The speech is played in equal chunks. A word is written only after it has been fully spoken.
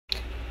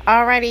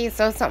Alrighty,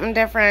 so something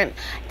different.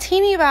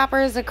 Teeny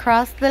boppers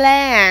across the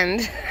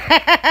land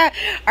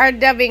are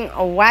dubbing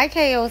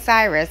YK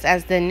Osiris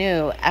as the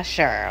new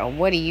Usher.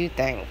 What do you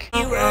think?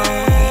 You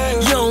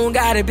don't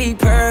gotta be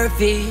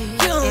perfect. You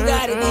don't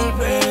gotta be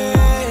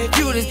perfect.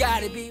 You just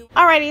gotta be.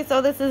 Alrighty,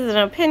 so this is an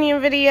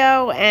opinion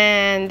video,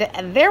 and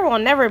there will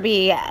never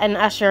be an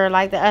Usher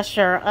like the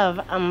Usher of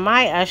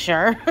my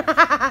Usher.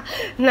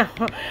 No,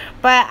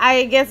 but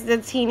I guess the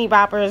teeny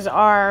boppers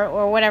are,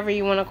 or whatever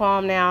you want to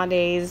call them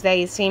nowadays,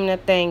 they seem to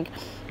think,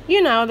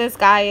 you know, this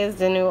guy is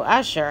the new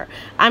Usher.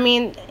 I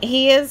mean,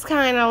 he is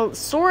kind of,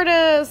 sort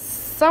of,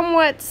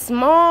 somewhat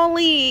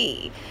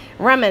smally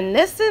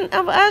reminiscent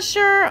of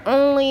Usher,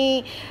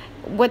 only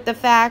with the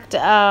fact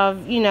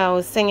of, you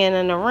know, singing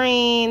in the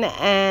rain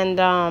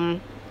and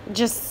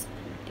just,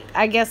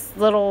 I guess,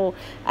 little,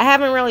 I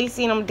haven't really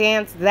seen him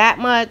dance that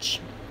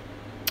much,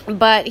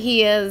 but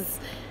he is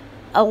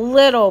a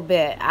little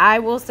bit, I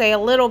will say a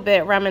little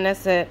bit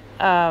reminiscent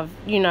of,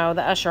 you know,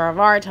 the Usher of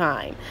our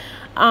time.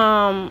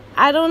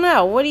 I don't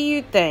know. What do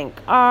you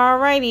think?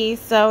 Alrighty,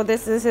 so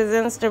this is his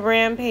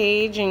Instagram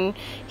page, and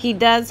he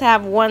does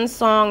have one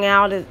song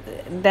out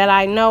that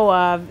I know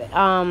of,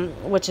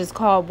 which is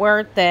called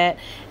Worth It,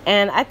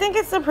 and I think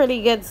it's a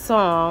pretty good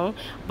song,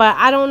 but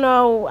I don't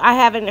know, I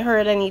haven't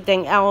heard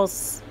anything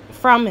else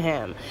from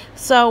him.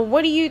 So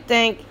what do you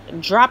think?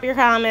 Drop your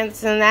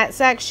comments in that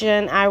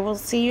section. I will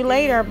see you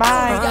later.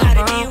 Bye.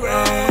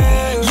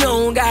 You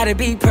don't gotta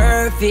be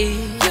perfect.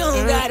 You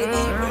don't gotta be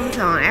perfect. I'm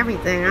telling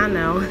everything I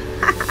know.